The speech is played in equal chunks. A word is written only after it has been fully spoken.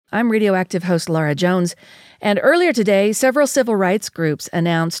I'm Radioactive host Laura Jones, and earlier today, several civil rights groups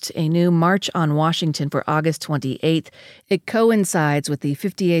announced a new March on Washington for August 28th. It coincides with the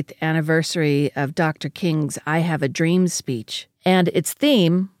 58th anniversary of Dr. King's I Have a Dream speech, and its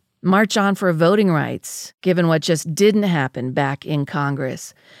theme, March On for Voting Rights, given what just didn't happen back in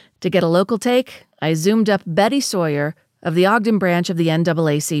Congress. To get a local take, I zoomed up Betty Sawyer of the Ogden branch of the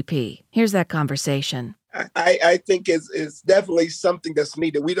NAACP. Here's that conversation. I think it's definitely something that's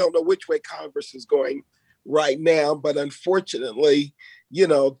needed. We don't know which way Congress is going right now, but unfortunately,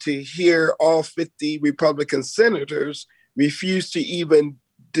 to hear all 50 Republican senators refuse to even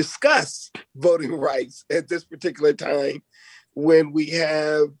discuss voting rights at this particular time when we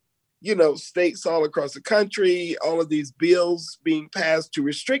have, states all across the country, all of these bills being passed to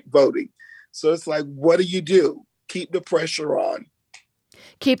restrict voting. So it's like, what do? Keep the pressure on.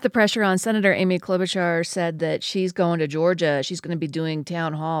 Keep the pressure on. Senator Amy Klobuchar said that she's going to Georgia. She's going to be doing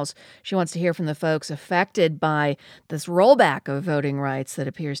town halls. She wants to hear from the folks affected by this rollback of voting rights that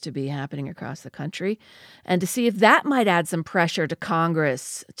appears to be happening across the country, and to see if that might add some pressure to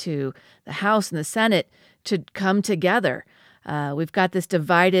Congress, to the House and the Senate to come together. We've got this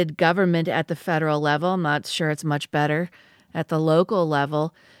divided government at the federal level. I'm not sure it's much better at the local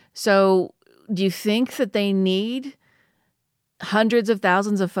level. So do you think that they need hundreds of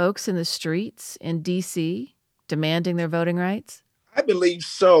thousands of folks in the streets in D.C. demanding their voting rights? I believe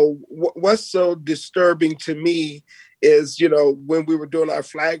so. What's so disturbing to me is, when we were doing our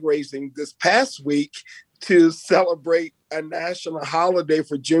flag raising this past week to celebrate a national holiday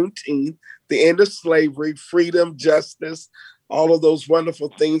for Juneteenth, the end of slavery, freedom, justice, all of those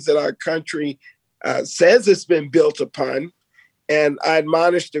wonderful things that our country says it's been built upon. And I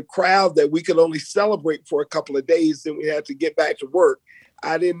admonished the crowd that we could only celebrate for a couple of days, then we had to get back to work.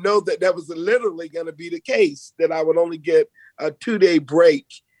 I didn't know that was literally going to be the case, that I would only get a 2-day break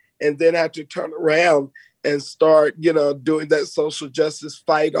and then have to turn around and start, doing that social justice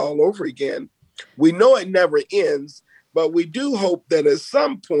fight all over again. We know it never ends, but we do hope that at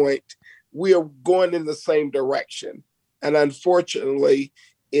some point we are going in the same direction. And unfortunately,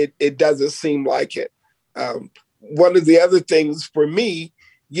 it doesn't seem like it. One of the other things for me,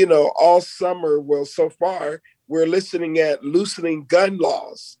 all summer, so far, we're listening at loosening gun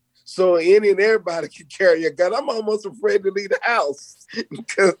laws. So any and everybody can carry a gun. I'm almost afraid to leave the house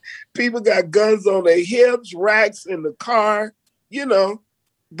because people got guns on their hips, racks in the car,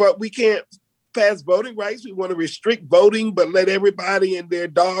 but we can't pass voting rights. We want to restrict voting, but let everybody and their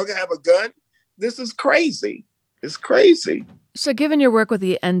dog have a gun. This is crazy. It's crazy. So given your work with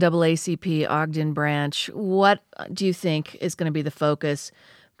the NAACP Ogden branch, what do you think is going to be the focus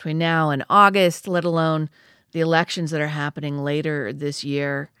between now and August, let alone the elections that are happening later this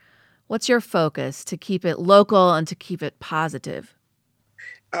year? What's your focus to keep it local and to keep it positive?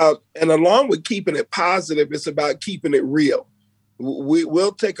 And along with keeping it positive, it's about keeping it real. We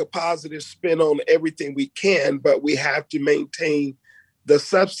will take a positive spin on everything we can, but we have to maintain the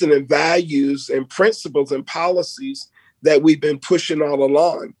substantive values and principles and policies that we've been pushing all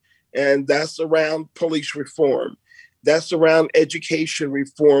along. And that's around police reform. That's around education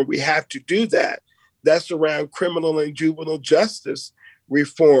reform. We have to do that. That's around criminal and juvenile justice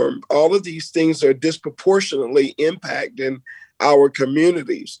reform. All of these things are disproportionately impacting our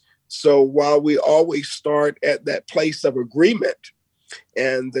communities. So while we always start at that place of agreement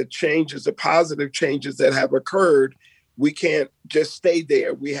and the changes, the positive changes that have occurred, we can't just stay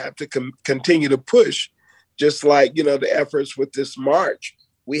there. We have to continue to push. Just like, the efforts with this march,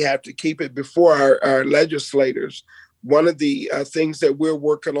 we have to keep it before our legislators. One of the things that we're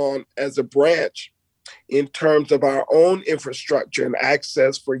working on as a branch in terms of our own infrastructure and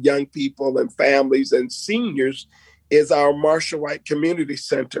access for young people and families and seniors is our Marshall White Community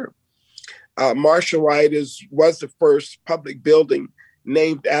Center. Marshall White was the first public building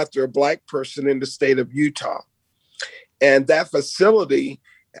named after a Black person in the state of Utah. And that facility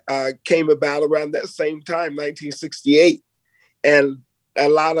came about around that same time, 1968. And a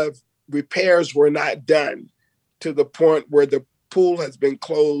lot of repairs were not done to the point where the pool has been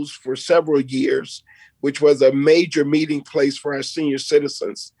closed for several years, which was a major meeting place for our senior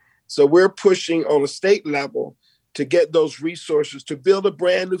citizens. So we're pushing on a state level to get those resources to build a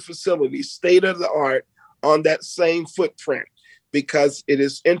brand new facility, state of the art, on that same footprint, because it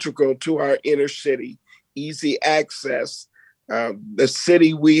is integral to our inner city, easy access. The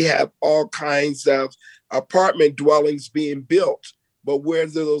city, we have all kinds of apartment dwellings being built, but where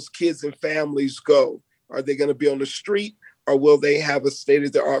do those kids and families go? Are they going to be on the street, or will they have a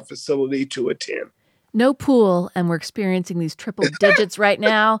state-of-the-art facility to attend? No pool, and we're experiencing these triple digits right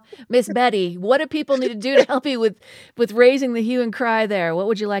now. Miss Betty, what do people need to do to help you with raising the hue and cry there? What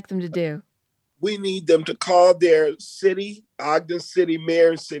would you like them to do? We need them to call their city, Ogden City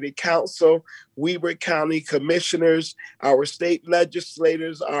Mayor and City Council, Weber County Commissioners, our state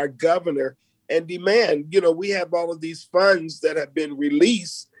legislators, our governor, and demand, we have all of these funds that have been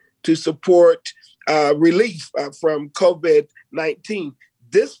released to support relief from COVID-19.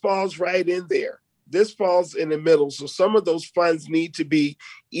 This falls right in there. This falls in the middle. So some of those funds need to be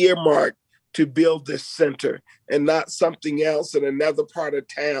earmarked to build this center and not something else in another part of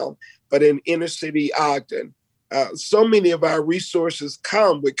town, but in inner city Ogden. So many of our resources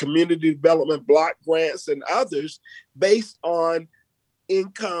come with community development block grants and others based on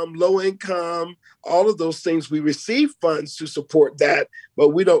income, low income, all of those things. We receive funds to support that, but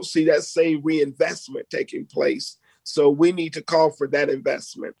we don't see that same reinvestment taking place. So we need to call for that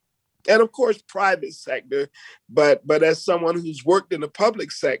investment. And of course, private sector, but as someone who's worked in the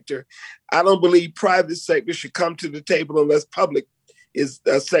public sector, I don't believe private sector should come to the table unless public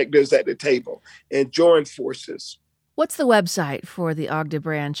sector is at the table and join forces. What's the website for the Ogden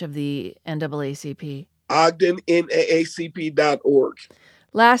branch of the NAACP? OgdenNAACP.org.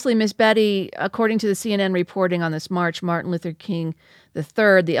 Lastly, Ms. Betty, according to the CNN reporting on this march, Martin Luther King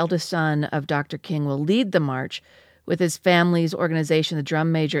III, the eldest son of Dr. King, will lead the march with his family's organization, the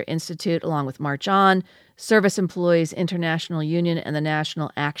Drum Major Institute, along with March On, Service Employees International Union, and the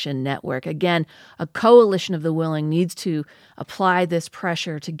National Action Network. Again, a coalition of the willing needs to apply this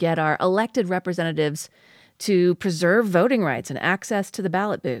pressure to get our elected representatives to preserve voting rights and access to the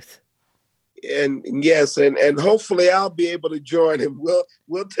ballot booth. And yes, and hopefully I'll be able to join him.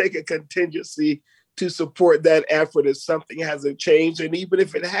 We'll take a contingency to support that effort if something hasn't changed. And even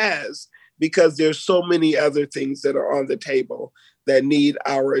if it has, because there's so many other things that are on the table that need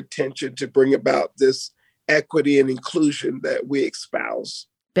our attention to bring about this equity and inclusion that we espouse.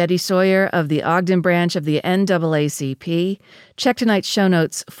 Betty Sawyer of the Ogden branch of the NAACP. Check tonight's show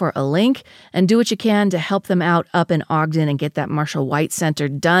notes for a link and do what you can to help them out up in Ogden and get that Marshall White Center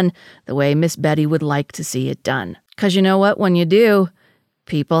done the way Miss Betty would like to see it done. Because you know what? When you do,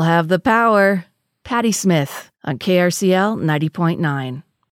 people have the power. Patty Smith on KRCL 90.9.